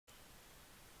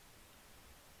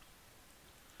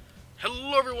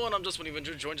Hello everyone, I'm Just One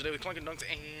Avenger, joined today with Clunk and Dunks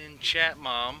and Chat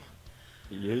Mom.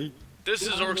 Yay. This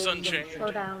is Orcs Slow Unchained.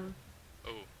 down.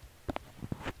 Oh.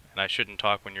 And I shouldn't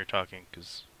talk when you're talking,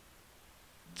 because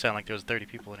it sounded like there was 30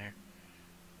 people in here.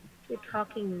 You're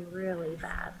talking really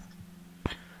fast.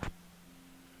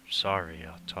 Sorry,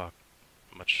 I'll talk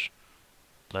much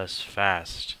less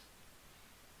fast.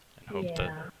 And hope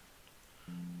that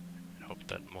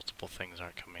multiple things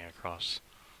aren't coming across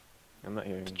I'm not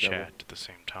hearing the double. chat at the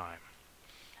same time.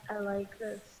 I like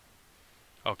this.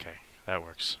 Okay, that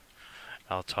works.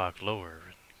 I'll talk lower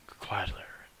and quieter,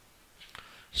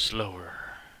 slower.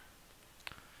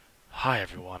 Hi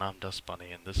everyone, I'm Dust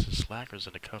Bunny, and this is Slackers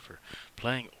in the Cover,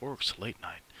 playing Orcs Late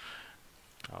Night.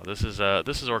 Oh, this is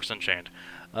Orcs Unchained.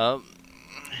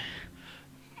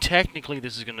 Technically,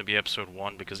 this is going to be episode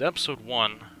 1 because episode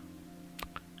 1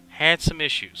 had some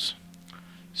issues.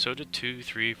 So did 2,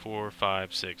 3, 4,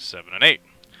 5, 6, 7, and 8.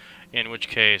 In which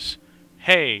case,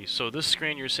 hey, so this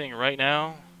screen you're seeing right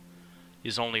now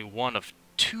is only one of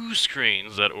 2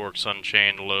 screens that Orcs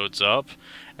Unchained loads up,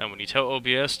 and when you tell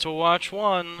OBS to watch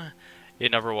one,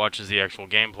 it never watches the actual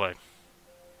gameplay.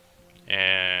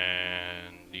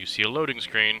 And you see a loading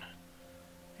screen,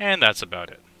 and that's about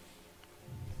it.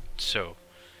 So,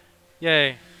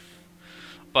 yay.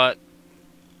 But,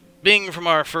 being from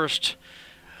our first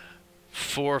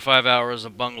 4 or 5 hours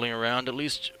of bungling around, at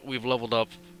least we've leveled up.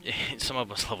 Some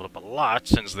of us leveled up a lot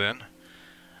since then.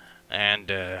 And,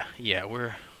 yeah,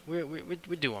 we're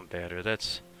doing better.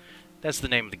 That's the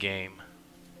name of the game.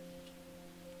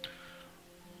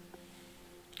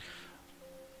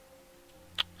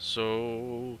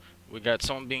 So, we got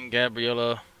someone being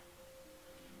Gabriella.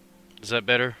 Is that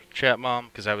better, Chat Mom?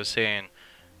 Because I was saying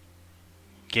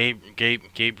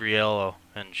Gabriella,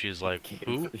 and she's like,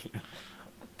 who?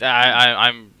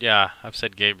 I've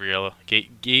said Gabriella. I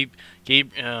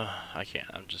can't.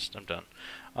 I'm done.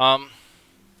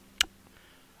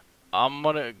 I'm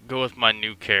gonna go with my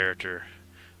new character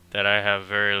that I have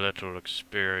very little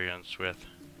experience with,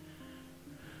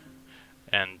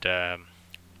 and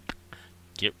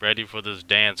get ready for this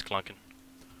dance, Clunkin'.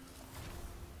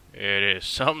 It is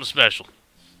something special.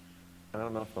 I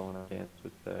don't know if I want to dance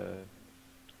with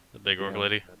The big orc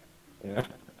lady. Yeah.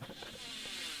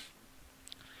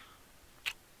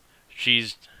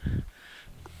 She's.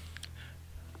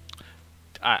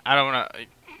 I don't wanna.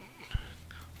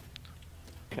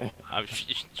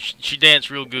 She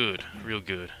danced real good, real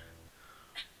good.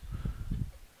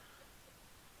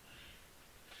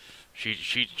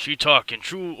 She talked in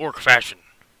true orc fashion,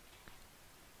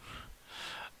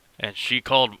 and she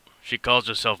calls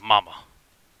herself Mama.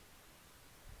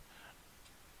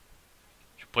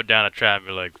 She put down a trap and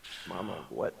be like, Mama,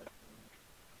 what?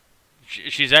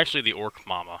 she's actually the orc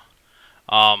Mama.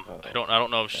 I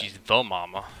don't know if she's the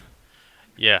Mama.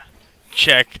 Yeah,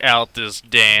 check out this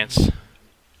dance.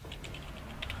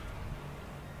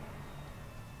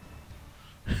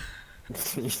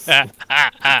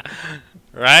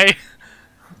 Right?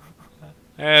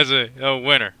 As a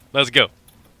winner. Let's go.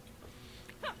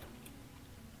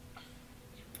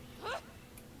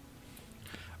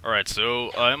 Alright,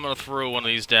 so I'm going to throw one of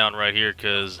these down right here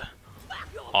because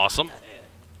awesome.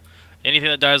 Anything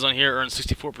that dies on here earns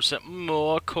 64%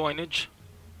 more coinage.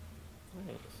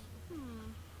 Nice.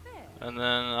 And then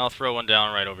I'll throw one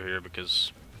down right over here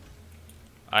because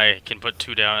I can put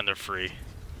 2 down and they're free.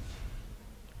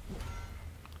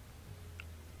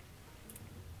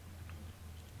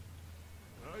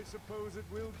 I suppose it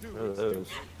will do. What are those?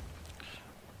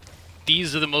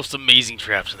 These are the most amazing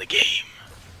traps in the game,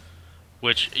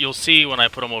 which you'll see when I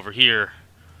put them over here,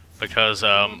 because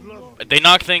they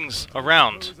knock things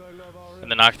around, and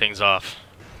they knock things off,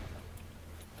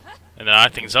 and they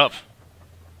knock things up,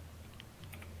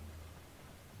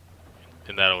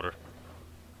 in that order.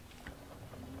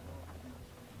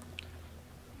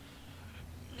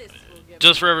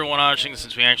 Just for everyone watching,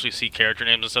 since we actually see character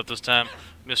names and stuff this time,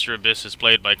 Mr. Abyss is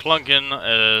played by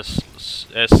Clunkin,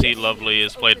 SC Lovely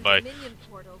is played by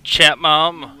Chat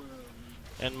Mom,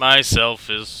 and myself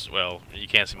is, well, you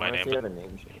can't see my name, Honestly, but I have a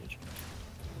name change.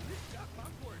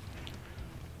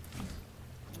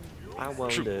 I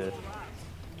wonder.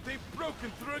 They've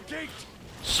broken through a gate.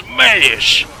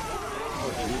 Smash!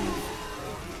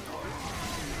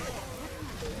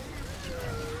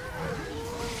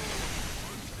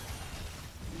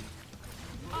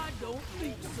 I don't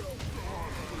think so.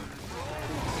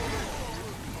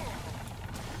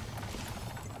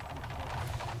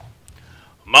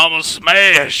 Mama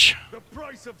smash! The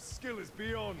price of skill is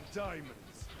beyond diamonds.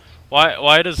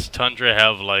 Why does Tundra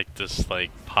have like this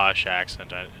like posh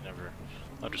accent? I never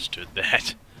understood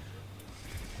that.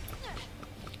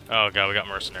 Oh god, we got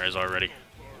mercenaries already.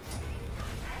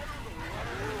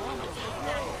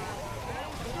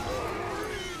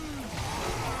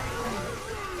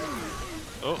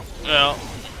 Oh, yeah.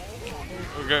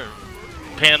 We got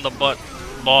pain in the butt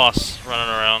boss running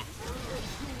around.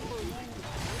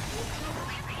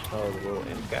 Oh, the little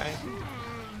imp guy?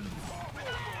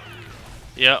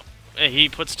 Yep. He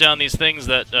puts down these things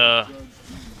that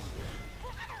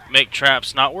make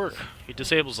traps not work. He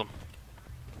disables them.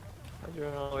 How'd you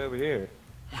run all the way over here?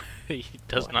 He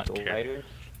does Oh, not go care. lighter?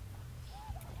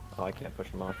 Oh, I can't push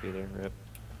him off either. Rip.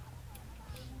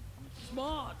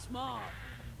 Smart, smart.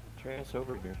 Trans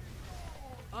over here.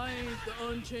 I ain't the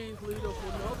Unchained leader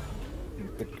for nothing.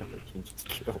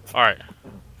 Alright.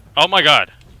 Oh my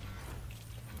god.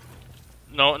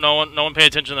 No one pay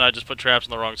attention that I just put traps on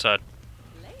the wrong side.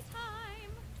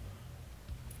 Playtime.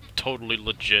 Totally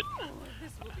legit. Oh,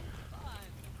 this will be fun.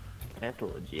 That's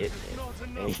legit, Not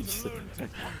man. enough to learn to fight.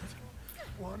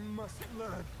 One must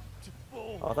learn to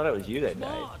fall. Oh, I thought it was you that died.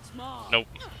 Smart, smart. Nope.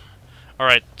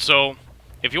 Alright, so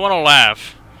if you want to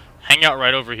laugh, hang out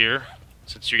right over here,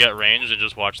 since you got range, and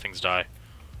just watch things die.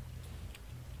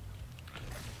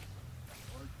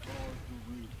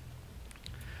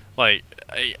 Like,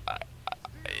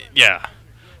 yeah.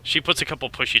 She puts a couple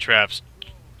pushy traps,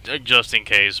 just in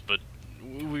case, but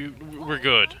we're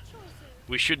good.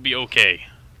 We should be okay.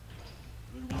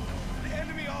 The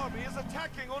enemy army is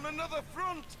attacking on another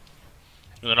front.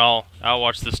 And then I'll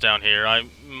watch this down here. I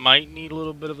might need a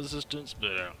little bit of assistance,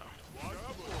 but I don't know.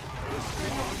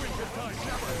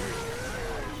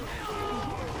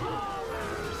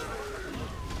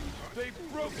 They've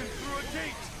broken through a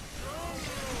gate.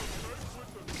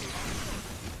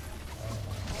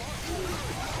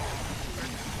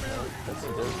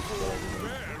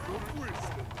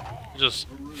 Just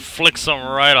flicks them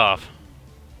right off.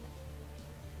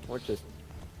 Or just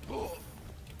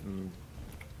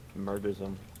murders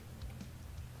them.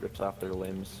 Rips off their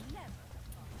limbs.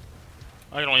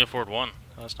 I can only afford one.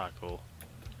 That's not cool.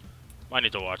 Might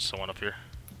need to watch someone up here.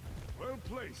 Well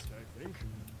placed, I think.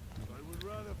 I would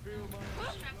rather feel my...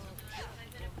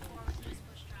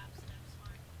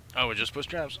 Oh, we just push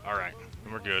traps? Alright,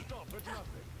 we're good. Stop at nothing.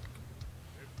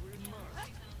 If we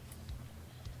must.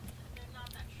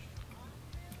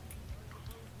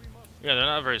 Yeah, they're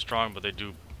not very strong, but they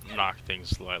do knock things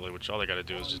slightly, which all they gotta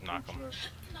do is just knock them.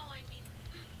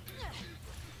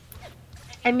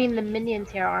 I mean, the minions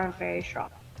here aren't very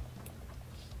strong.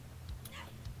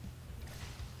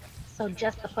 So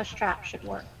just the push trap should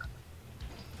work.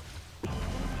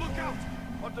 Look out!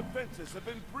 Our defenses have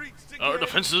been breached again. Our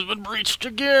defenses have been breached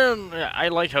again! Yeah, I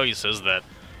like how he says that.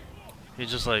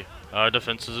 He's just like, our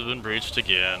defenses have been breached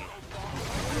again.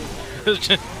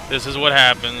 This is what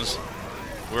happens.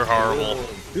 We're horrible.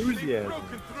 Enthusiasm.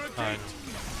 Broken through a Fine. gate.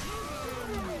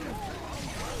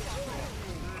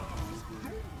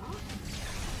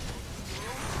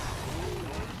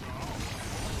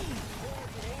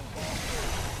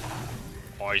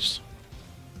 Nice.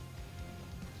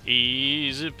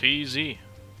 Easy peasy.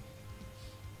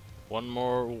 One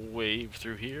more wave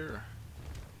through here.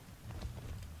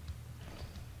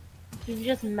 You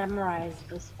just memorize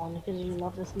this one because you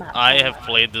love this map. I so have much.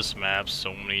 played this map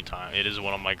so many times. It is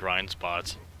one of my grind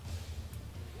spots.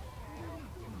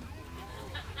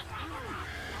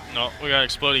 No, we got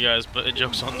explodey guys, but it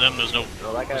joke's on them. There's no.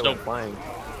 Oh, that guy There's went no. flying.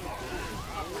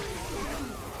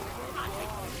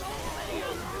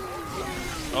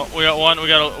 Oh, we got one. We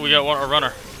got one. A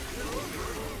runner.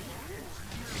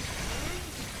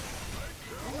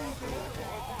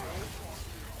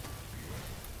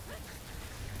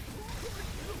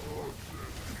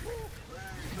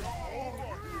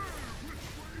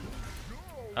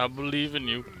 I believe in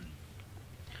you.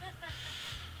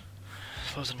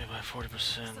 Closing me by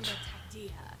 40%. I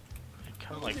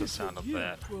kind of like the sound of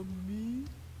that. From me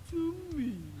to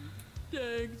me.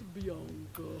 Thanks,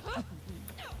 Bianca.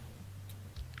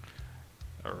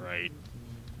 Alright.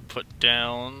 Put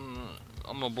down.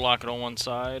 I'm gonna block it on one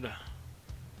side.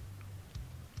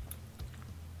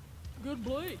 Good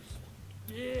place.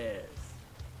 Yes.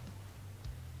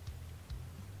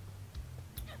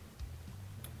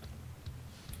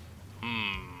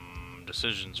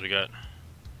 Decisions we got.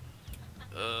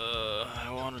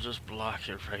 I want to just block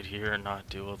it right here and not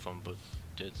deal with them, but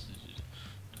it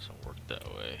doesn't work that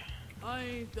way. I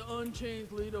ain't the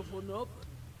Unchained leader for nothing.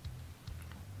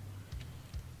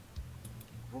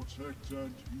 Protect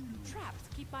and heal. Traps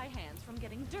keep my hands from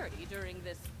getting dirty during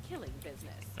this killing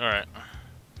business. Alright.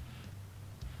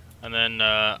 And then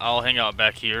I'll hang out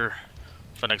back here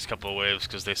for the next couple of waves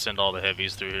because they send all the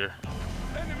heavies through here.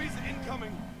 Enemies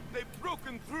incoming. They've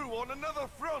broken through on another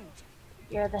front.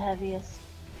 You're the heaviest.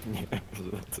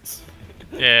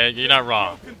 Yeah, you're not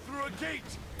wrong. Broken through a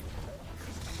gate.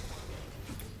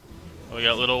 We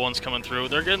got little ones coming through.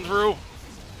 They're getting through.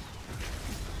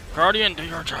 Guardian, do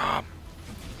your job.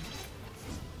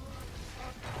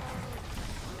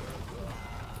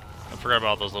 I forgot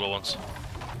about those little ones.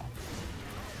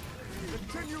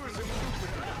 Continuous improvement in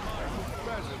the mind is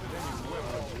better than any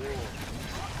weapon of war.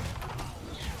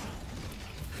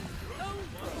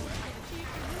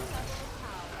 Achieve a new level of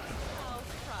power.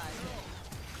 House pride.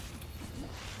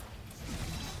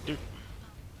 Dude.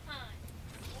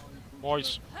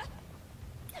 Boys.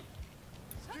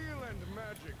 Steel and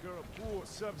magic are a poor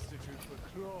substitute for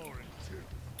claw and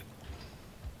tooth.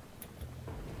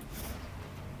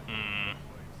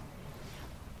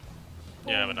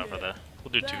 Yeah, I have enough of that.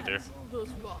 We'll do 2 there. That's the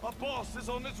spot. A boss is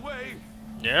on his way.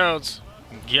 Yeah, it's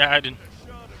Gaiden.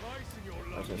 Shard of ice in your I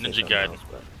lungs. was gonna Ninja say something Gaiden. else,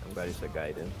 but I'm glad you said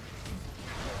Gaiden.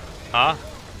 Huh?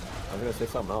 I was gonna say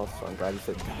something else, so I'm glad you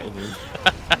said Gaiden.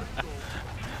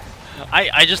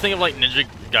 I just think of like Ninja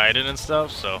Gaiden and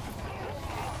stuff, so.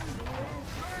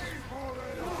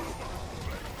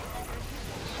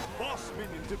 Boss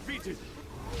minion defeated.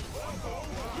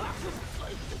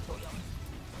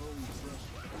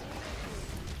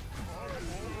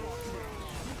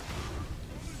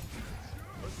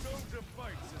 A soldier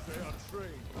fights as they are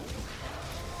trained.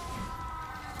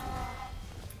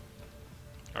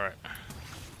 Alright.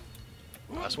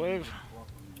 Last wave.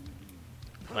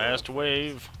 Last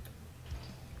wave.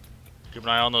 Keep an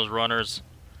eye on those runners.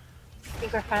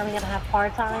 Think we're finally gonna have par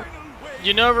time?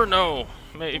 You never know.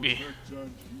 Maybe.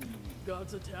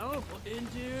 Got a talent for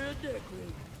interior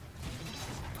decorating.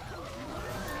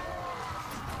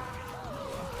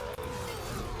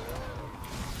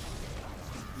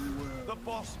 The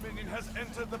boss minion has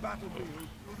entered the battlefield.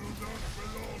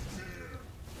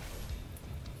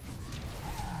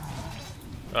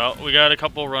 Well, we got a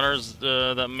couple runners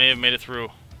that may have made it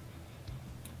through.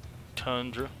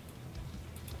 Tundra.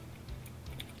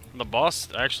 The boss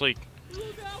actually. Look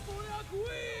out for that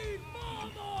queen,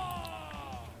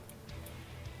 mama!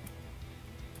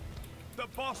 The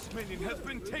boss minion has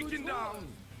been taken down.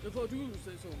 If I do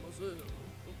say so myself.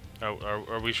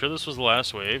 Are we sure this was the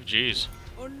last wave? Jeez.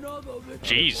 Another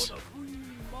victory Jeez. for the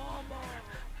queen, mama!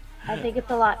 I think it's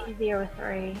a lot easier with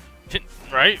 3.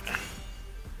 Right?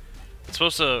 It's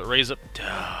supposed to raise up.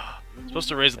 It's supposed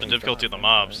to raise up the difficulty of the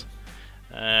mobs.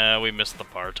 We missed the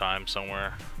par time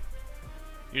somewhere.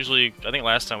 Usually, I think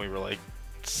last time we were like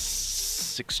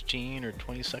 16 or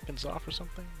 20 seconds off or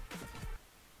something.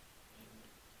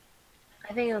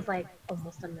 I think it was like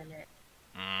almost a minute.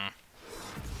 Mm.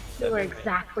 We were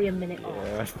exactly a minute off.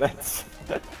 Yeah, that's...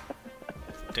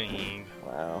 Dang.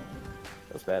 wow.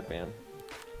 That's bad, man.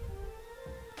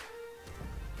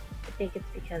 I think it's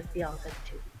because Bianca's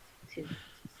too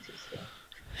slow.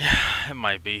 Yeah, it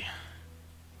might be.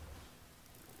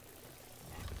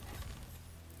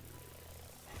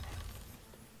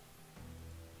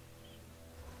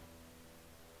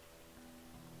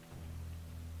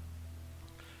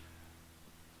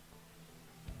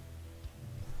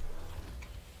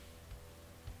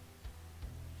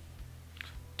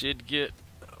 Did get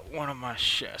one of my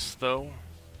chests though.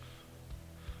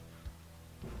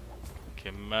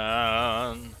 Come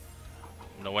on.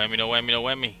 No whammy, no whammy, no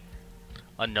whammy.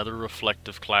 Another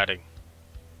reflective cladding.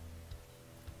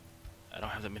 I don't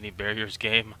have that many barriers,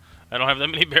 game. I don't have that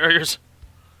many barriers.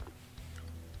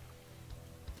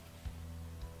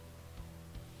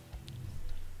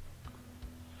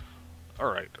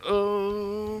 Alright.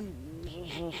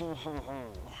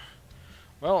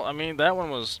 Well, I mean, that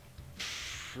one was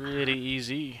pretty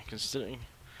easy, considering.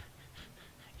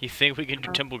 You think we can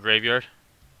do Temple Graveyard?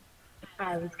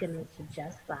 I was gonna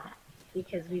suggest that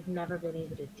because we've never been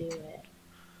able to do it.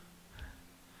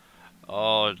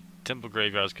 Oh, Temple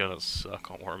Graveyard's gonna suck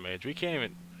on War Mage. We can't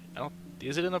even. I don't.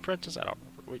 Is it in Apprentice? I don't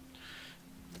remember. Wait.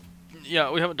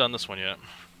 Yeah, we haven't done this one yet.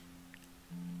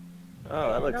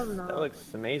 Oh, I don't know. that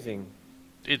looks amazing.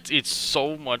 It's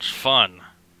so much fun.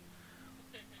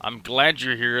 I'm glad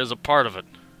you're here as a part of it.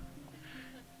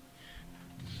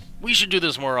 We should do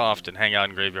this more often. Hang out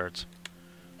in graveyards.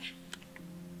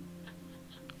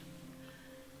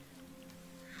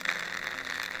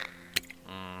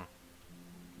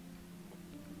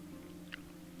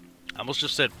 I almost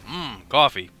just said,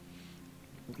 coffee.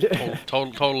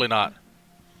 Totally not.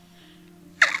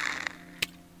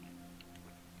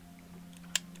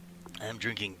 I'm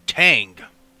drinking Tang.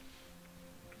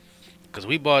 Because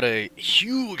we bought a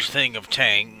huge thing of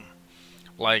Tang,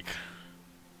 like,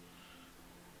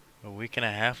 a week and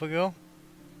a half ago?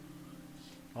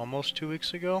 Almost 2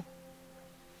 weeks ago?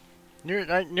 Near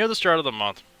the start of the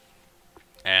month.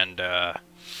 And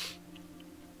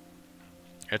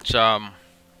it's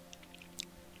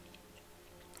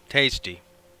tasty,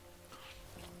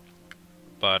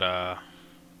 but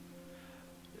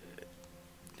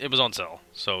it was on sale,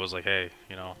 so it was like, hey,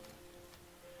 you know.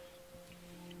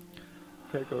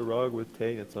 Can't go wrong with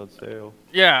Tang. It's on sale.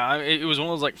 Yeah, it was one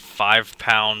of those like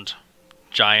 5-pound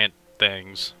giant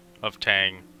things of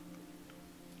Tang.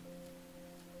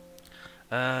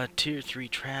 Tier 3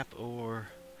 trap or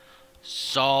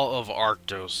Saw of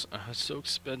Arctos. It's so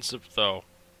expensive though.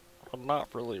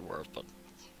 Not really worth it.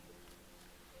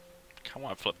 Come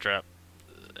on, flip trap.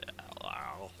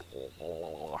 I'll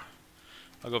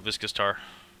go viscous tar.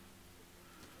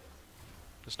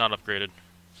 It's not upgraded,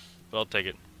 but I'll take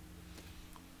it.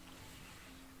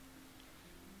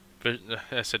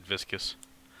 I said viscous.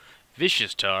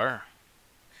 Vicious tar.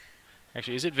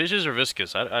 Actually, is it vicious or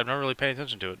viscous? I'm not really paying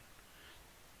attention to it.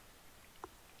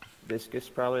 Viscous,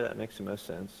 probably. That makes the most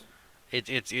sense.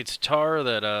 It's tar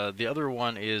that the other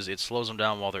one is it slows them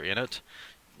down while they're in it.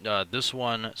 This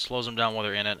one slows them down while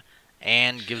they're in it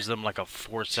and gives them like a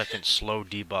 4-second slow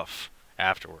debuff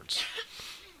afterwards.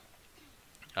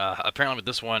 Apparently with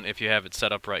this one, if you have it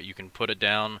set up right, you can put it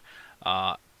down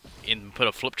put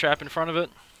a flip trap in front of it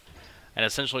and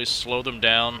essentially slow them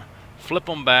down, flip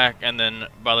them back, and then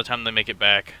by the time they make it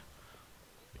back,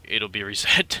 it'll be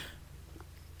reset.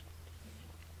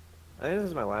 I think this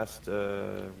is my last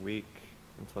week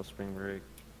until spring break.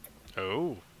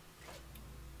 Oh.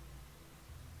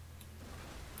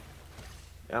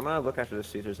 Yeah, I'm gonna look after this,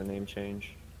 see if there's a name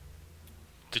change.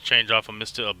 To change off of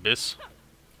Mr. Abyss?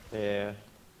 Yeah.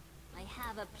 I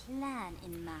have a plan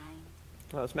in mind.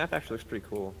 Well, this map actually looks pretty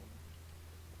cool.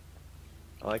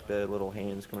 I like the little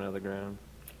hands coming out of the ground.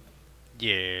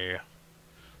 Yeah.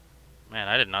 Man,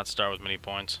 I did not start with many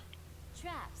points.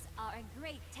 Traps are a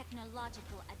great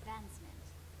technological advancement.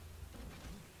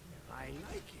 I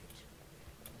like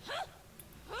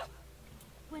it.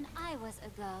 When I was a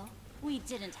girl, we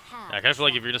didn't have. I kind of feel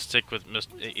like if you're to stick with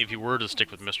if you were to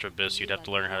stick with Mr. Abyss, you'd have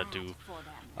to learn how to do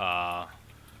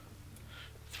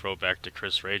throwback to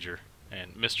Chris Rager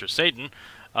and Mr. Satan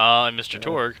and Mr.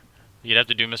 Torg. You'd have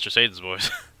to do Mr. Satan's voice.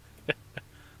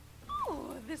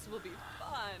 Oh, this will be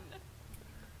fun.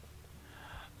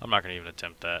 I'm not gonna even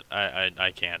attempt that.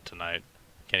 I can't tonight.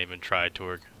 Can't even try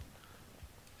Torg.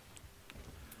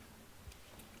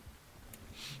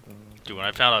 Dude, when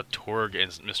I found out Torg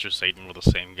and Mr. Satan were the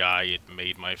same guy, it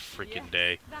made my freaking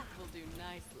day. That will do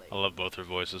nicely. I love both their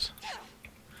voices.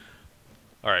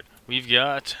 Alright, we've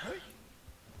got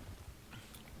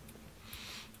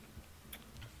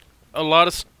a lot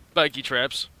of spiky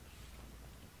traps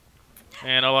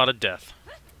and a lot of death.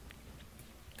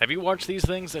 Have you watched these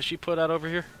things that she put out over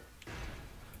here?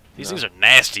 These things are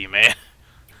nasty, man.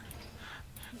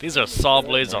 These are saw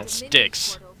blades on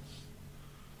sticks.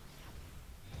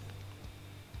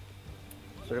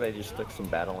 So they just stuck some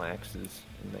battle axes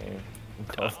in there and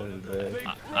tossed it in the bed.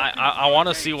 I want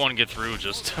to see one get through.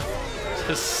 Just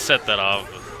set that off.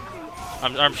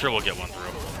 I'm sure we'll get one through.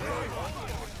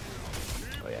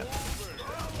 Oh yeah.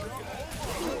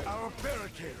 Our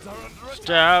barricades are under attack.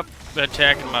 Stop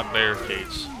attacking my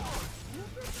barricades.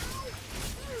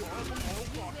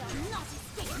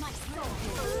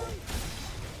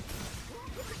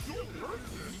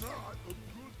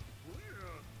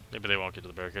 Maybe they won't get to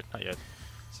the barricade. Not yet.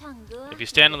 If you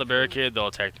stand on the barricade, they'll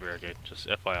attack the barricade. Just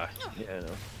FYI. Yeah, I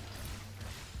know.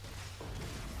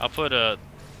 I'll put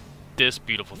this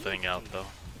beautiful thing out, though.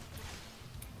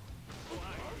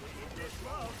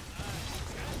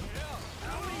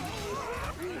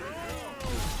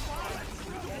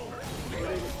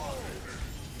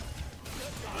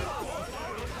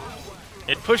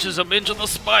 It pushes them into the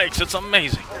spikes. It's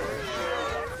amazing.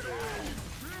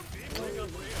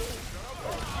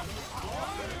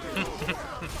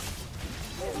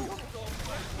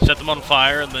 Set them on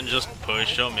fire and then just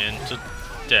push them into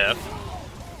death.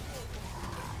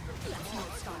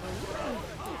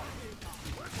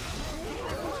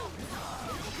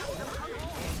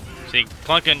 See,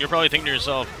 Clunkin, you're probably thinking to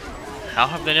yourself, how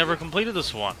have they never completed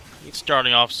this one? It's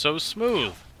starting off so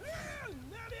smooth.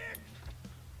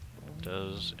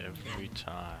 Does every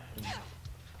time.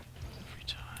 Every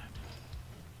time.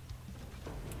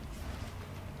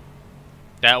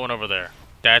 That one over there.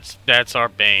 That's our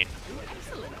bane.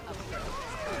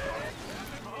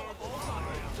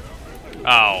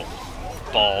 Ow.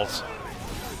 Balls.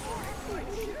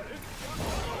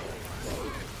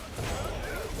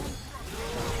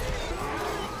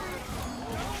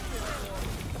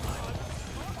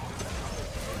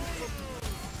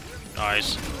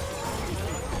 Nice.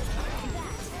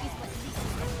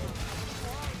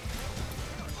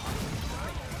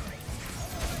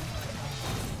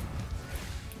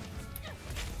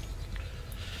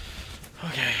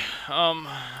 I'm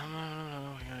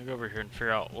gonna go over here and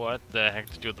figure out what the heck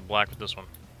to do with the black with this one.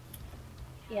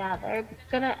 Yeah, they're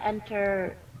gonna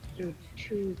enter through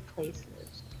two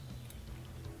places.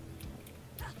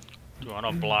 Do you want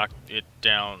to block it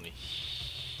down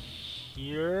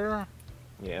here?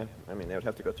 Yeah, I mean, they would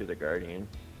have to go through the Guardian.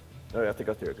 They would have to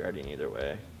go through a Guardian either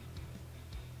way.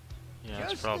 Yeah,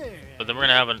 that's Just probably. there. But then we're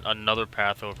gonna have another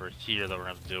path over here that we're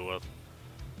gonna have to deal with.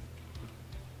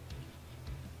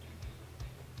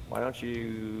 Why don't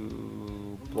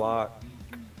you block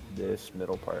this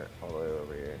middle part all the way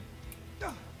over here?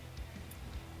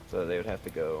 So they would have to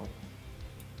go.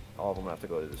 All of them have to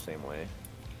go the same way.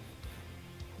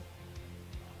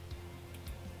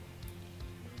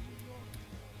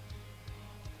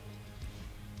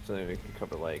 So then we can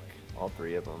cover like all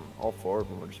three of them. All four of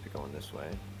them would just be going this way.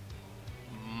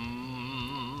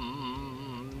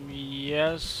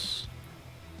 Yes.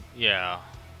 Yeah.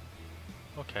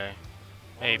 Okay.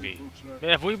 Maybe.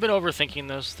 Yeah, have we been overthinking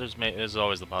this? There's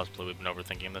always the possibility we've been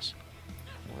overthinking this.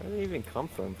 Where do they even come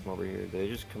from over here? Do they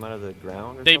just come out of the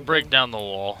ground or They something? break down the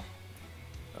wall.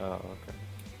 Oh, okay.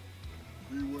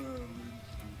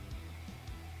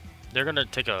 They're gonna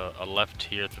take a left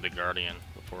here through the Guardian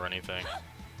before anything.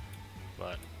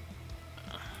 But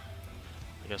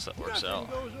I guess that works Nothing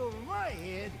out. goes over my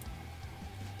head.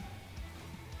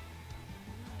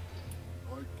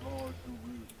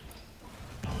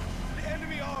 The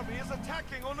enemy army is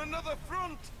attacking on another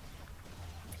front.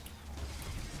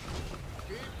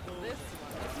 This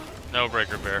No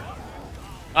Breaker Bear.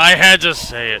 I had to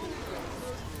say it.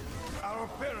 Our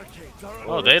barricades are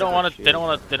Oh, they don't want to. They don't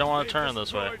want to. They don't want to turn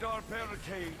this way. destroyed our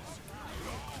barricades.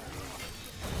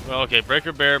 Well, okay.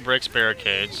 Breaker Bear breaks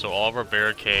barricades, so all of our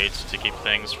barricades to keep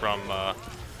things from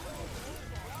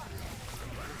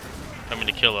coming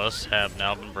to kill us have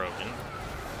now been broken.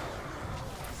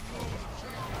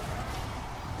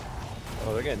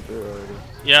 Oh, they're getting through already.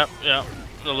 Yep, yep.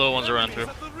 The little ones are running through.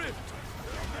 At the rift.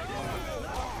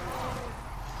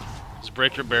 This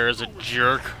Breaker Bear is a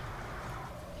jerk.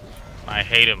 I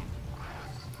hate him.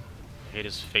 I hate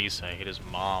his face. I hate his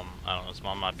mom. I don't know. His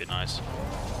mom might be nice. You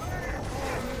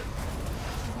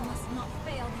must not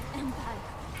fail the Empire.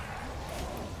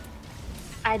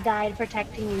 I died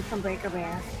protecting you from Breaker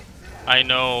Bear. I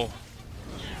know.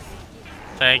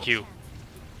 Thank you.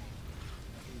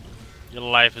 Your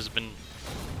life has been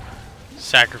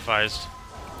sacrificed.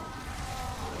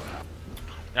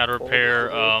 Now to repair,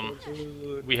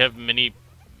 we have many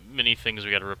things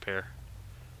we gotta repair.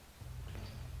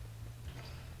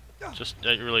 Just,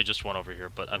 really just one over here,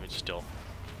 but I mean still.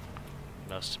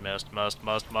 Must.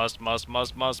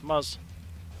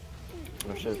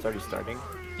 Oh shit, it's already starting.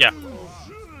 Yeah.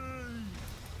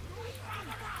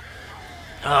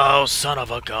 Oh, son of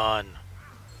a gun.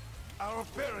 Our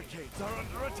barricades are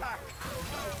under attack.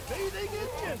 Bathing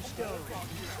in gemstones.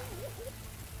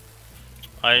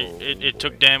 It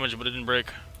took damage, but it didn't break.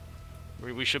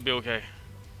 We should be okay.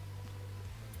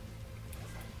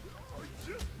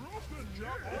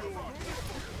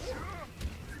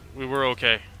 We were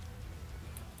okay.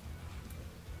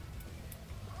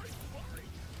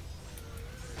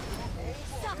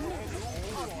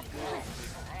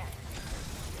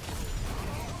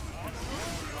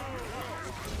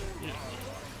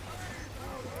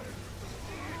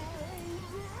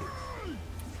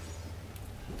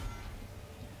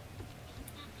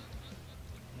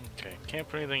 Okay, can't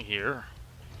put anything here.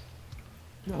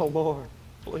 No more,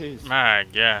 please. My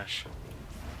gosh.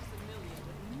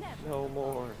 No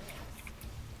more.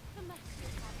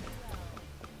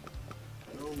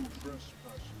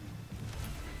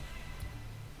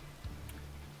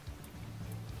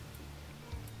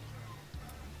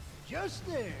 Just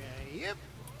there, yep.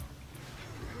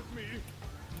 With me.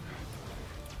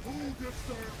 Who gets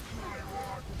there?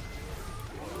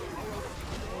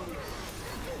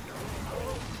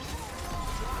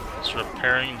 This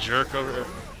repairing jerk over here.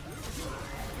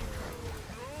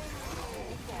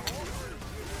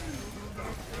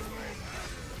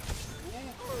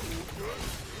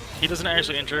 He doesn't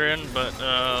actually enter in, but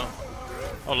oh,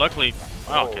 luckily.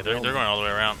 Oh, okay, they're going all the way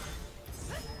around.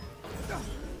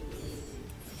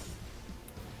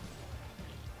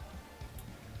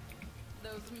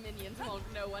 Those minions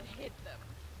won't know what hit them.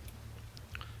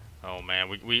 Oh man,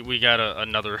 we got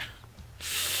another.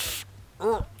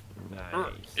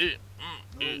 Nice.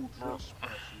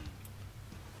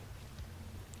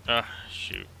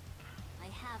 Shoot. I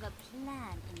have a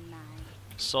plan in mind.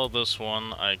 So this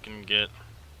one I can get.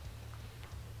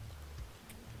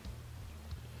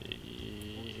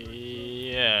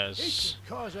 Yes. It could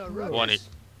cause a ruckus. One.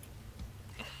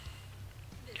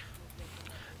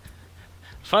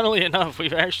 Funnily enough,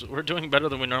 we're doing better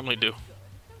than we normally do.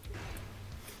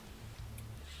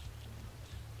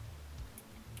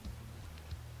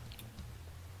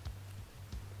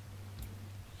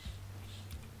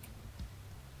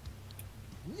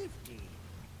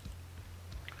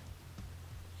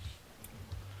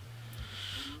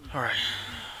 Alright.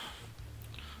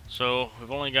 So, we've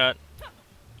only got...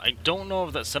 I don't know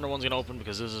if that center one's gonna open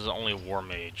because this is only War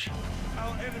Mage.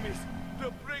 Our enemies,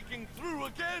 they're breaking through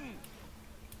again.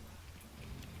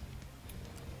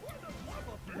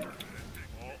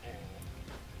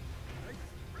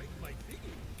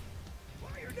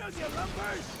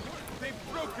 They've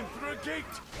broken through a gate.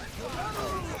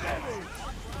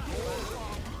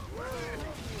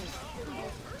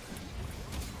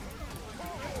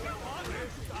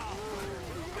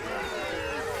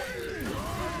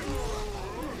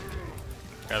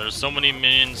 Yeah, there's so many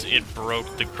minions, it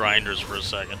broke the grinders for a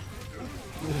second.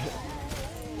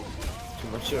 Too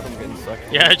much of them getting sucked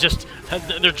in. Yeah, just...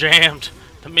 they're jammed.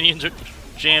 The minions are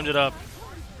jammed it up.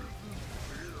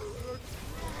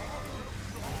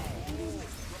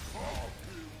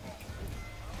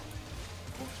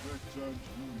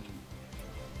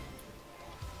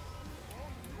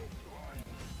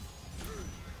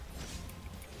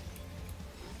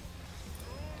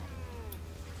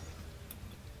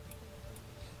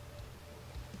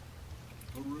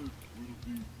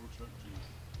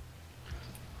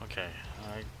 Okay,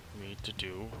 I need to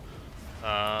do...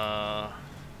 Oh,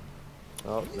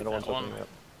 middle one's that one. opening up.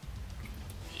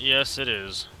 Yes, it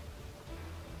is.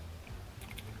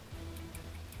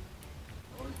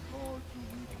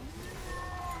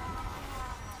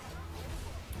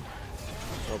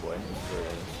 Oh boy. There it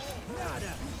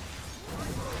is.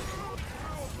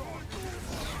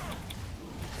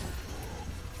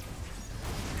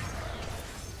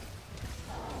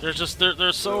 They're just...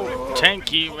 they're so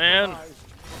tanky, man.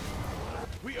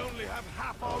 We only have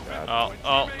half our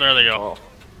Oh, there they go. Oh.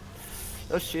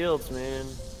 Those shields, man.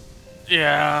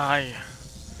 Yeah,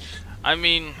 I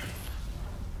mean...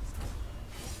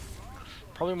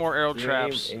 probably more arrow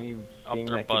traps up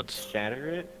their butts. Shatter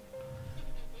it?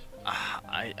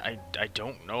 I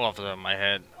don't know off the top of my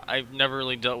head. I've never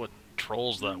really dealt with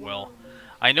trolls that well.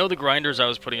 I know the grinders I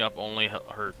was putting up only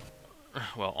hurt...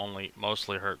 well,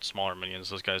 mostly hurt smaller minions.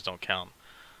 Those guys don't count.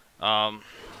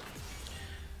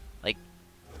 Like,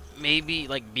 maybe,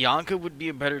 like, Bianca would be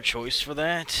a better choice for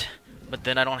that. But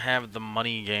then I don't have the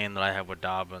money gain that I have with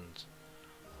Dobbins.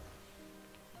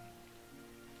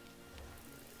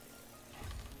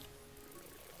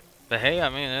 But hey, I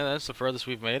mean, that's the furthest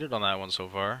we've made it on that one so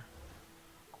far.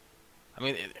 I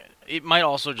mean, it might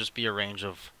also just be a range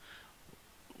of...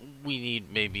 we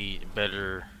need maybe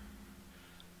better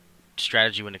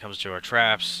strategy when it comes to our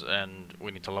traps, and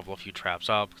we need to level a few traps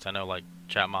up, because I know, like,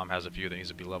 Chat Mom has a few that needs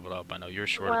to be leveled up. I know you're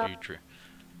short Well, a few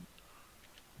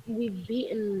we've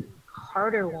beaten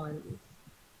harder ones.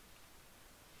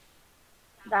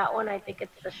 That one, I think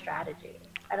it's the strategy.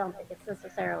 I don't think it's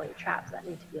necessarily traps that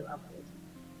need to be leveled.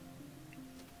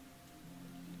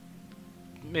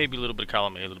 maybe a little bit of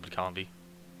column A, a little bit of column B.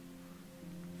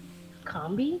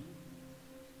 Combi?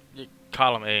 Yeah,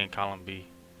 column A and column B.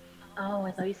 Oh,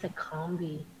 I thought you said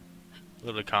combi. A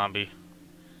little bit of column B.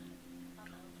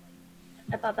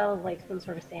 I thought that was like some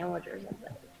sort of sandwich or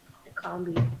something. A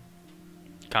combi.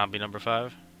 Combi number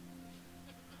 5.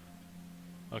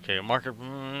 Okay, marker. Do you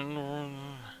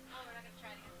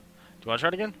want to try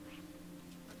it again? Do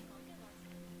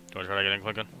you want to try it again,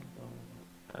 clicking?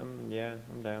 Yeah,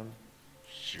 I'm down.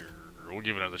 Sure, we'll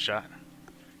give it another shot.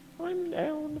 I'm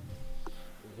down.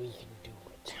 We can do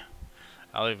it.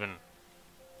 I'll even...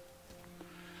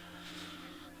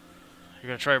 You're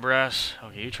gonna try brass?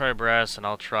 Okay, you try brass and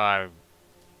I'll try...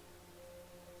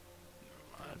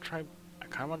 I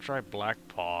kinda wanna try Black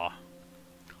Paw.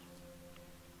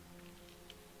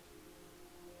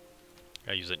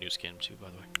 Gotta use that new skin too, by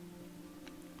the way.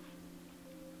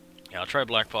 Yeah, I'll try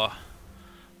Black Paw.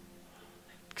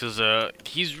 Because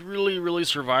he's really, really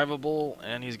survivable,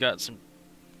 and he's got some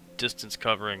distance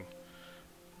covering.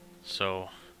 So...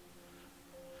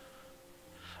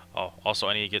 Oh, also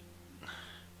I need to get...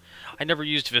 I never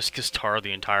used Viscous Tar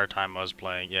the entire time I was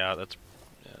playing. Yeah, that's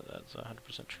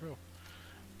 100% true.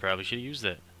 Probably should have used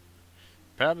that.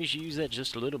 Probably should use that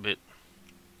just a little bit.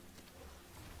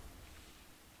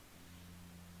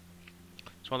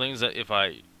 It's one of the things that if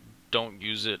I don't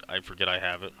use it, I forget I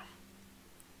have it.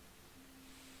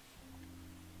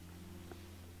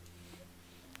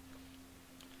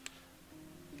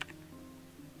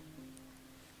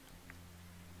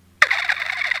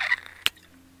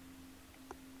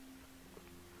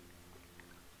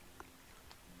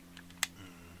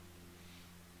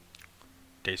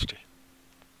 Tasty.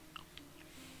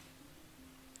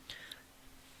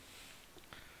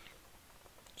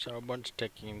 Someone's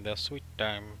taking the sweet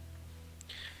time.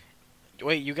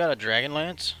 Wait, you got a dragon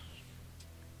lance?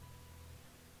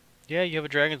 Yeah, you have a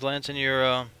dragon's lance in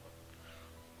your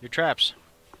traps.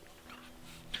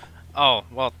 Oh,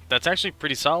 well, that's actually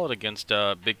pretty solid against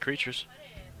big creatures.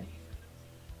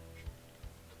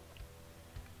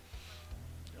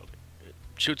 It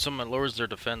shoots them and lowers their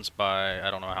defense by,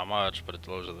 I don't know how much, but it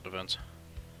lowers the defense.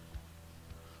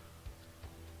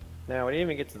 Now, we didn't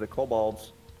even get to the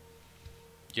kobolds.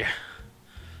 Yeah.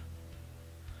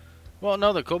 Well,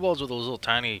 no, the kobolds with those little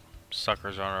tiny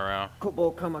suckers running around.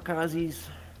 Kobold kamikazes.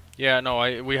 Yeah,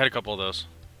 no, we had a couple of those.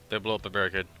 They blow up the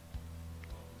barricade.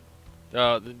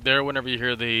 There, whenever you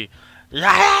hear the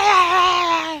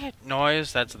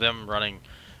noise, that's them running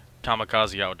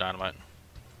kamikaze out with dynamite.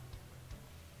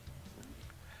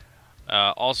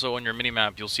 Also, on your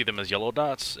minimap, you'll see them as yellow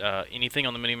dots. Anything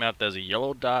on the minimap that has a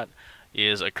yellow dot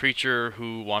is a creature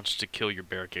who wants to kill your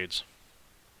barricades.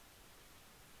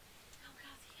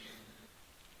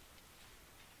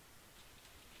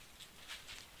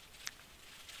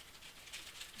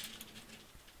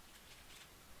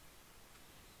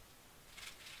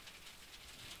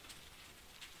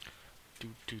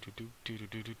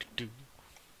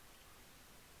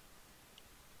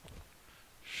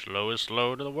 Slowest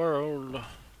slow to the world.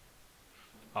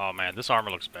 Oh man, this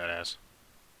armor looks badass.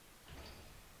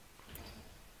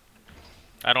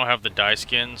 I don't have the dye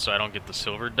skin, so I don't get the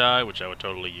silver dye, which I would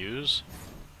totally use.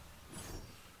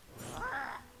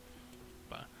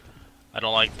 But I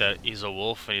don't like that he's a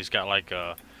wolf and he's got like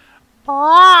a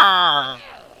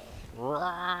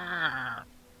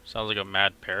sounds like a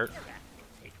mad parrot.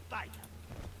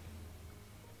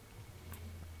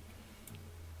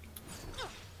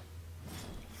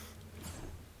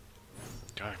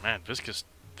 God, man, Viscous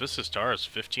Star is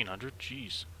 1500.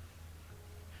 Jeez.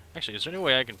 Actually, is there any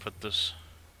way I can put this?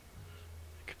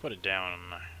 I could put it down.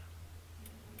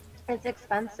 It's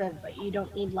expensive, but you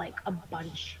don't need like a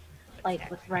bunch, like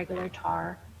with regular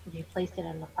tar, if you place it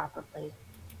in the proper place.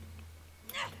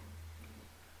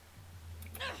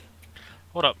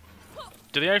 Hold up.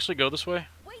 Do they actually go this way?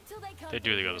 Wait till they come. They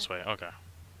do. They go this way. Okay.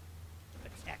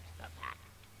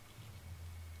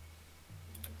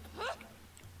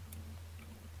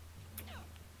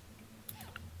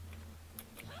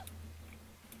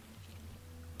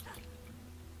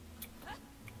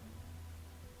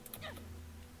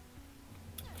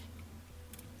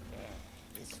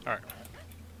 All right.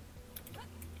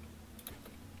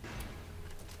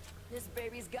 This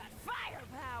baby's got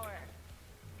firepower.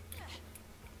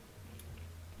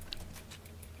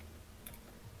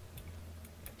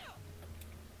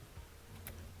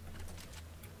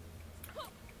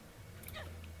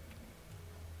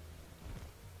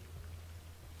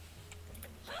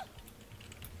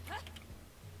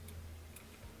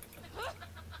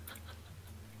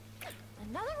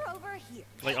 Another over here.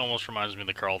 Like almost reminds me of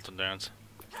the Carlton dance.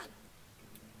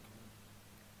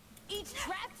 Each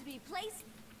trap to be placed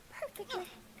perfectly.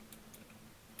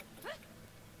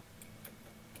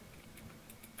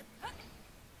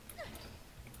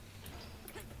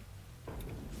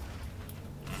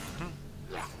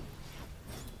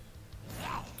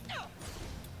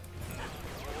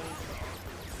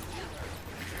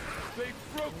 They've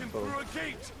broken through a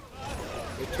gate.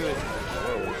 Get to it.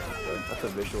 Whoa, that's a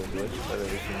visual glitch if I've ever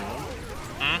seen one.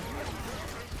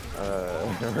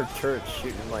 Her turret's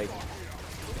shooting like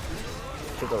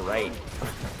to the right.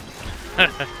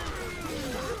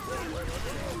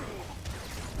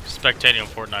 Spectating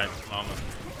Fortnite moment.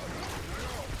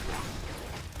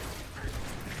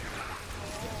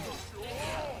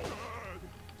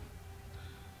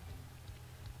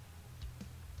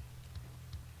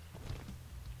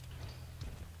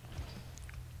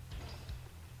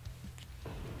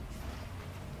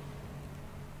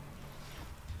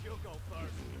 You'll go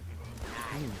first.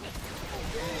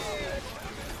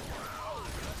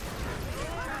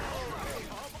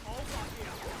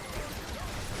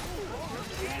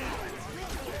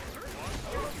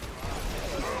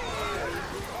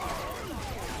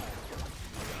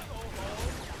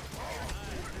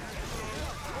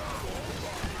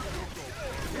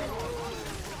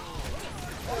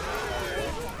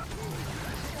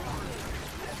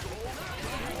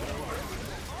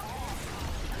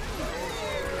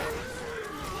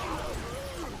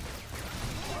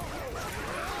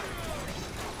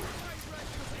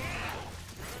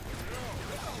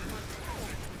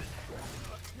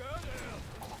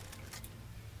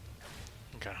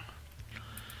 Okay.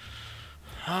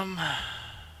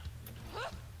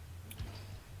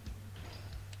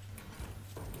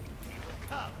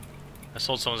 I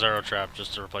sold someone's arrow trap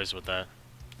just to replace it with that.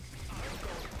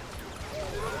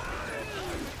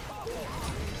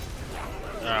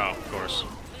 Oh, of course.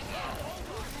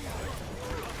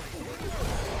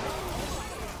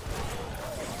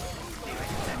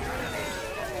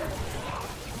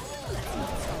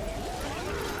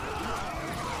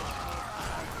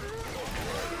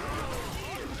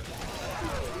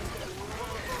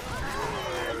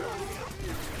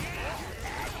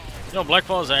 You know,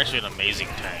 Blackfall is actually an amazing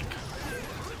tank.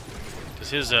 Because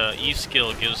his E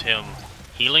skill gives him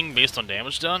healing based on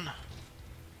damage done.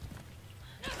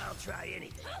 I'll try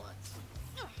anything once.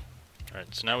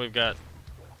 Alright, so now we've got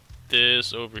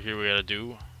this over here we gotta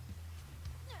do.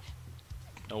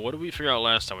 Now, what did we figure out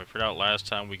last time? We figured out last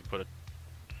time we could put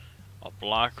a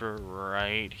blocker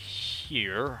right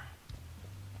here.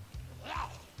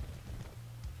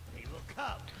 He will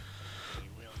come. He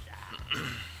will die.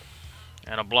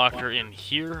 And a blocker in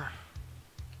here.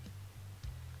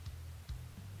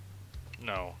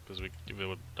 No, because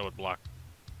that would block,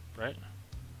 right?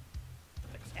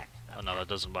 Protect the Oh no, that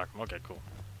doesn't block them. Okay, cool.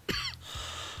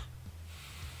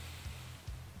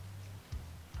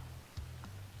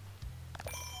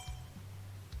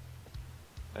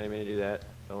 I didn't mean to do that.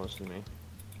 Don't listen to me.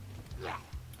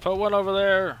 Put one over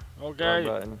there. Wrong Okay.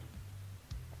 button.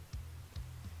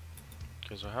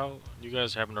 Okay, so how you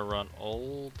guys happen to run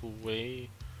all the way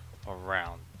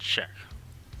around? Check.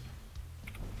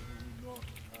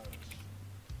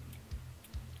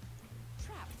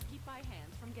 Traps keep my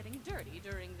hands from getting dirty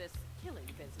during this killing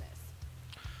business.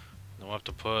 Then we'll have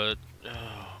to put.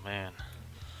 Oh man.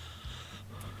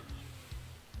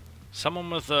 Someone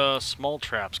with small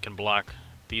traps can block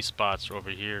these spots over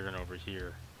here and over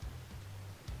here.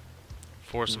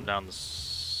 Force them down the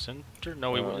center.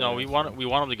 No, we want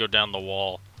them to go down the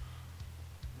wall.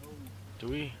 Do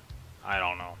we? I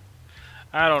don't know.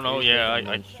 I don't know. We Yeah, should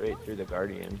run straight through the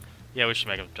Guardian. yeah, we should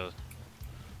make them to.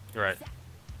 You're right.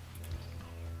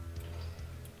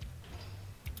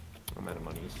 I'm out of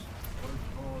monies.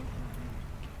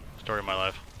 Story of my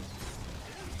life.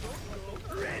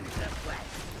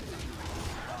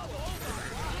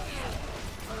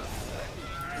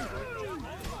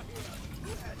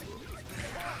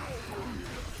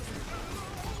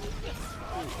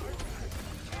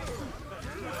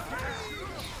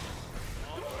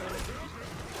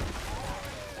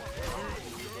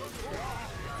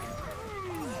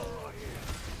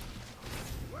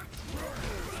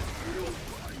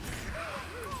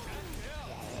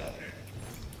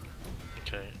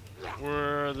 Okay,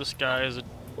 where this guy is.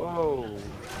 Whoa.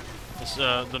 This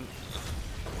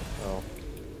Oh.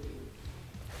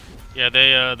 Yeah,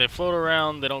 they float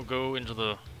around. They don't go into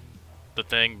the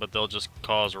thing, but they'll just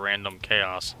cause random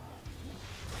chaos.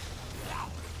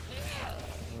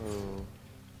 Oh.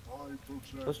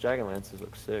 Those Dragon Lances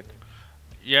look sick.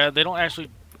 Yeah, they don't actually.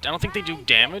 I don't think they do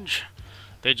damage.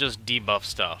 They just debuff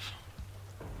stuff.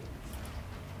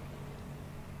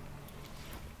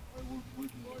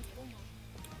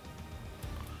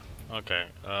 Okay.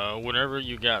 Whenever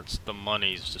you got the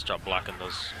monies, just start blocking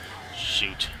those.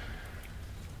 Shoot.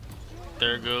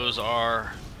 There goes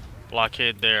our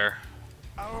blockade there.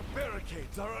 Our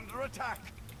barricades are under attack.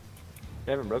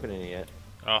 They haven't broken any yet.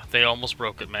 Oh, they almost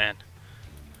broke it, man.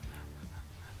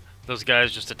 Those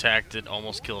guys just attacked it,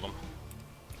 almost killed them.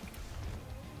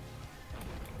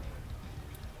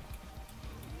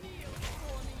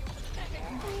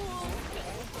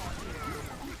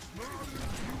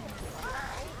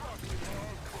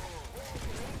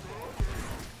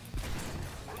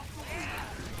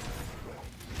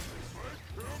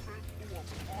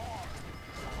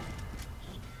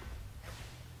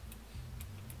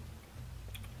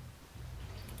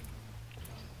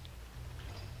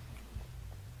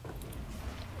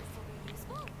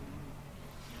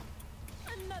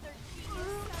 Another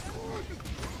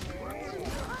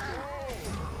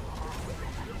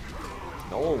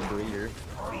No breeder.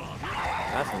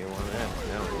 That's gonna be one of them.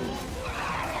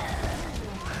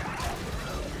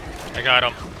 No. I got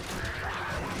him.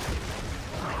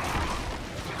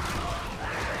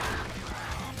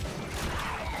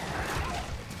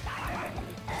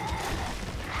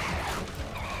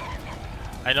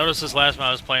 I noticed this last time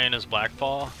I was playing as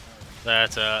Blackfall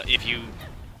that if you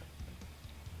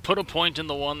put a point in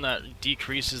the one that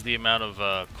decreases the amount of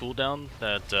cooldown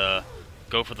that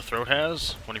Go for the Throat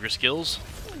has, one of your skills,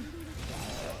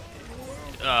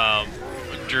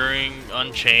 during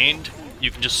Unchained,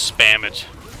 you can just spam it.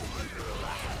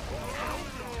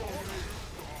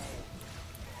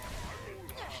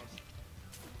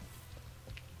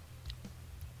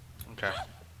 Okay.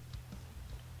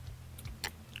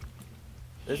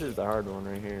 This is the hard one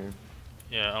right here.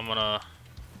 Yeah, I'm gonna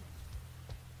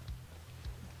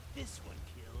This one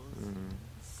kills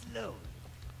slowly.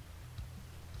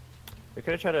 We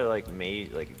could have tried to like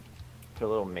put a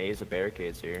little maze of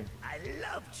barricades here. I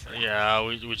love traps. Yeah,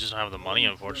 we just don't have the money,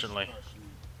 unfortunately.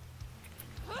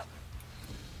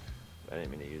 I didn't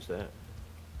mean to use that.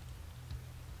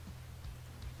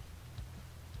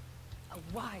 A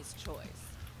wise choice.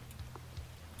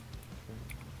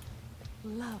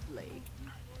 Lovely.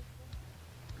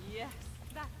 Yes,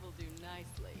 that will do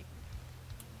nicely.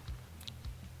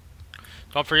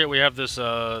 Don't forget we have this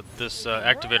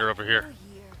activator over here.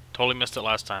 Totally missed it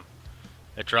last time.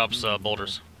 It drops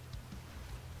boulders.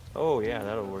 Oh yeah,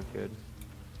 that'll work good.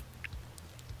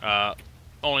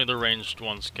 Only the ranged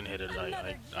ones can hit it.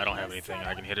 I don't have anything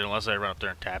I can hit it unless I run up there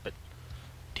and tap it.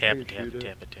 Tap it, tap it,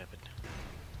 tap it, tap it.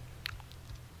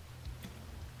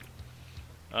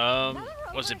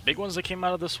 Was it big ones that came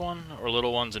out of this one, or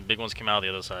little ones and big ones came out of the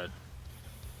other side?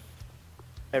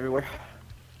 Everywhere.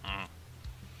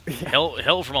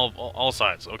 Hell from all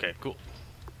sides. Okay, cool.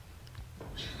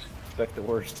 Expect the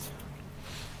worst.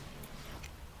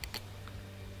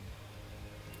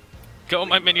 Go,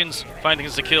 my minions! Find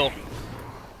things to kill.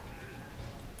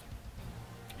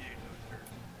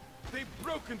 They've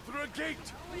broken through a gate.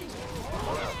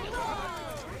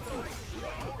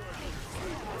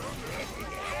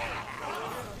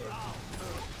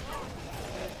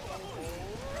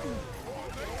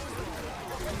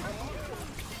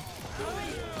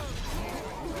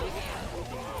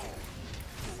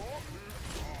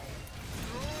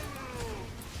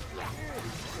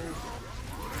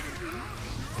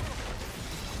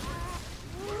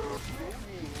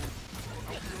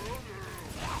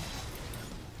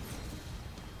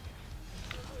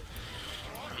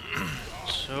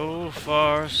 So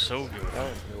far, so good.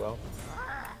 Oh, well.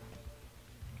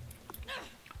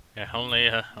 Yeah, only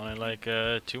like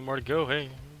 2 more to go. Hey.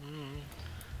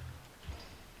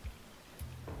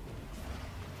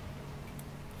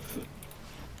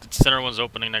 The center one's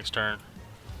opening next turn.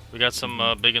 We got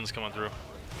some big ones coming through.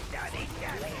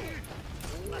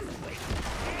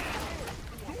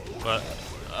 But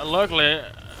luckily,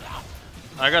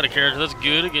 I got a character that's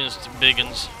good against big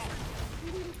ones.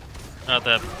 Not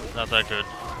that good.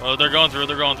 Oh, they're going through.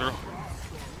 They're going through.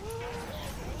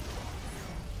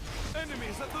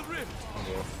 Enemies at the rift.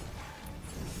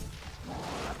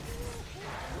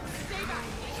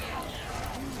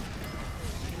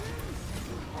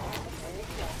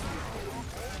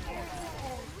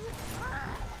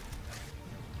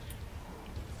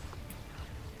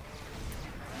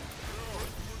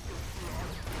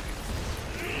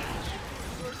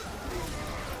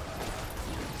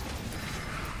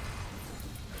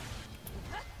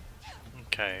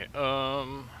 Okay,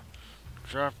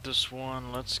 drop this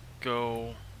one, let's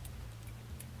go.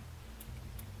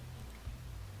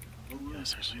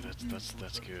 Yes, actually,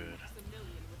 that's good.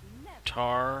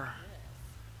 Tar,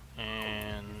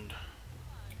 and...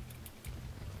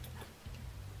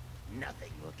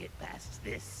 Nothing will get past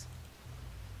this.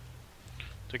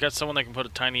 So we got someone that can put a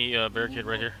tiny barricade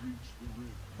right here.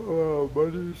 Oh,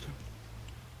 buddies.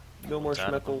 No more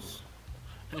Got it. schmeckles.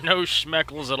 No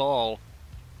schmeckles at all.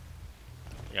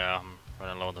 Yeah, I'm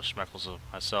running low on the schmeckles of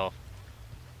myself.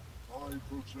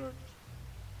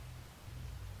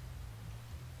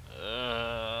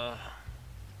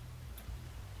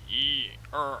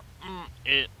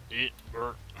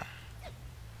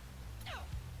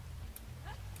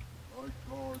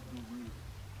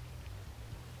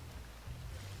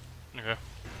 Okay.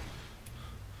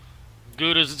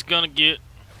 Good as it's gonna get.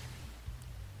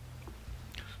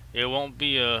 It won't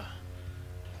be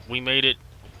we made it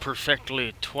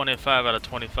perfectly 25 out of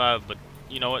 25, but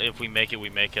you know what? If we make it, we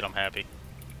make it. I'm happy.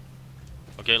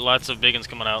 Okay, lots of big ones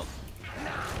coming out.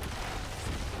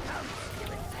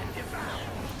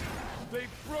 They've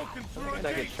broken through How a did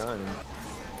I gate. get shunned?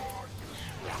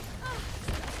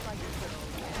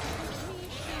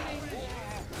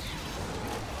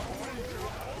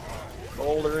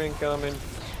 Boulder incoming.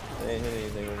 They ain't hit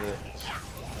anything with it.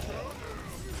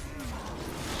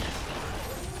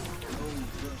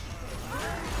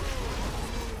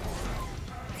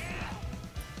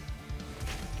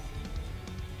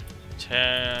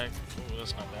 Tag. Ooh,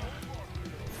 that's not bad.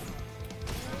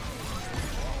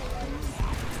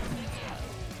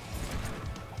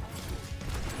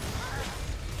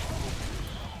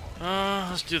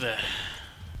 Let's do that.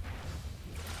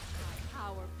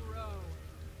 Power bro.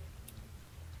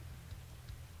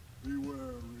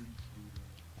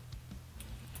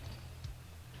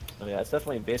 Oh yeah, it's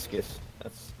definitely viscous.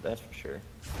 That's for sure.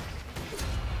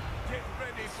 Get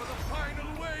ready for the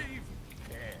final wave.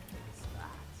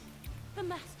 The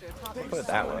master taught Put it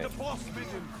that way. The boss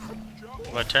minion.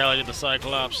 Vitality of the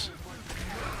Cyclops.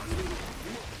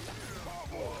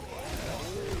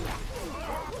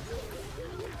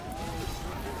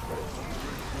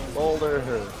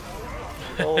 Boulder.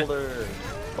 Boulder.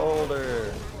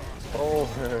 Boulder.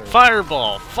 Boulder.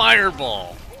 Fireball!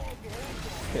 Fireball!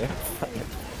 Yeah.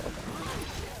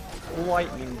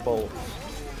 Lightning bolts.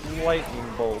 Lightning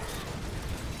bolts.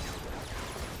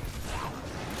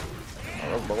 Oh,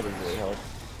 those boulders really help.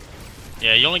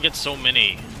 Yeah, you only get so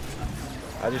many.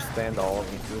 I just stand all of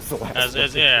them because it's the last one.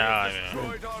 Yeah,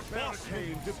 Destroyed our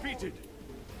barricade. Defeated.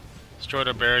 destroyed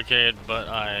a barricade, but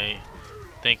I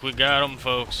think we got them,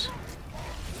 folks.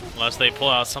 Unless they pull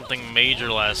out something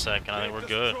major last second, I think we're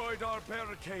good. Destroyed our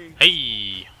barricade.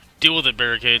 Hey, deal with it,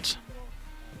 barricades.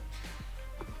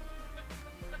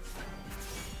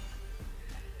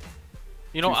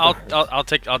 You know, I'll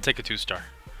take a 2-star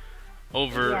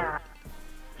over Yeah.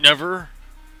 never.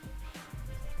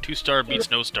 2-star beats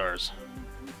no stars.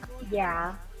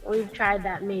 Yeah. We've tried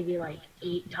that maybe like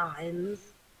 8 times.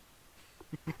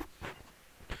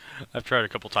 I've tried a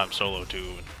couple times solo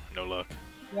too, and no luck.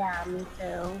 Yeah, me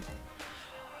too.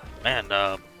 Man,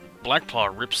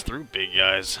 Blackpaw rips through big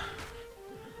guys.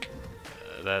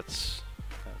 That's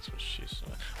what she's.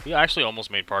 We actually almost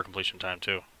made par completion time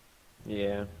too.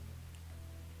 Yeah.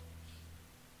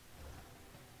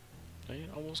 They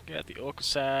almost got the Orc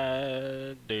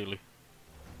side daily.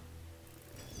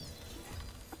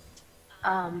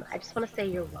 I just want to say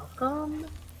you're welcome.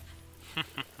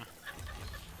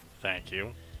 Thank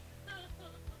you.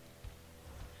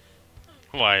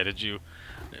 Why did you?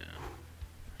 Yeah.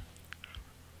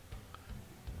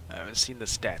 I haven't seen the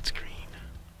stat screen.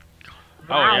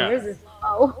 Wow, Oh yeah. yours is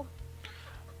slow.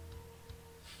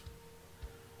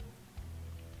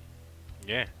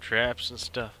 Yeah, traps and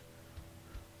stuff.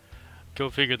 Go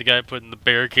figure the guy putting the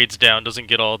barricades down doesn't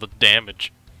get all the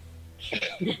damage.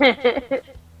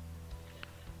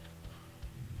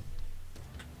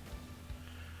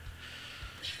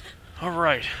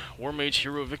 Alright, War Mage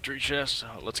Hero Victory Chest.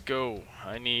 Let's go.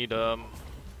 I need, $1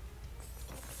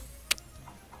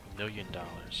 million.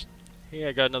 Hey,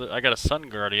 I got a Sun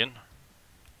Guardian.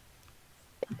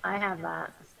 I have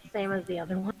that. Same as the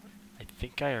other one. I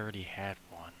think I already had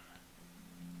one.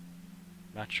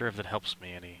 Not sure if it helps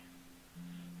me any.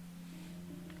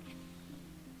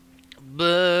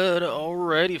 But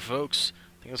alrighty, folks.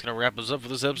 I think that's going to wrap us up for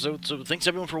this episode. So thanks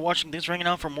everyone for watching. Thanks for hanging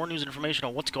out. For more news and information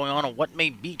on what's going on and what may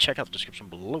be, check out the description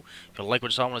below. If you like what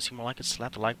you saw and want to see more like it,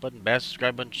 slap the like button, bash the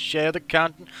subscribe button, share the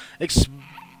content.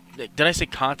 Did I say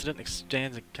continent?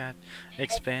 Expand the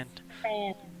expand.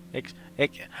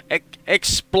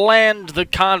 Expand the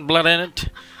confidant.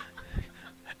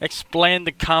 Explain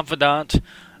the confidant.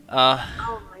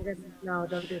 Oh my goodness, no,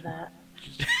 don't do that.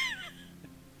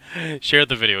 Share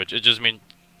the video. It just means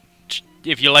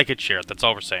if you like it, share it. That's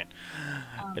all we're saying.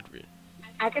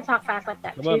 I can talk fast like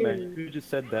that Come too. on, man. Who just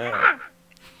said that?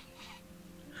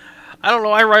 I don't know.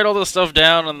 I write all this stuff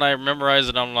down and I memorize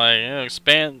it. I'm like,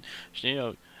 expand. You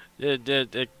know, This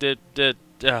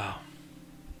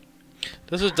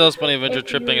is Dust Bunny Adventure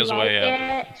tripping his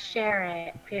way up. Share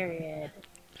it. Period.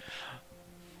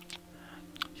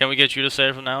 Can we get you to say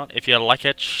it from now on? If you like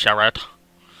it, share it.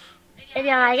 If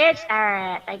you like it,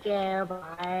 share it. Thank you.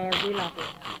 Bye. We love you.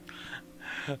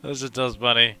 This is Dust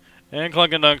Bunny and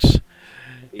Clunk and Dunks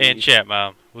and Chat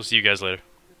Mom. We'll see you guys later.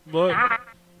 Bye. Bye.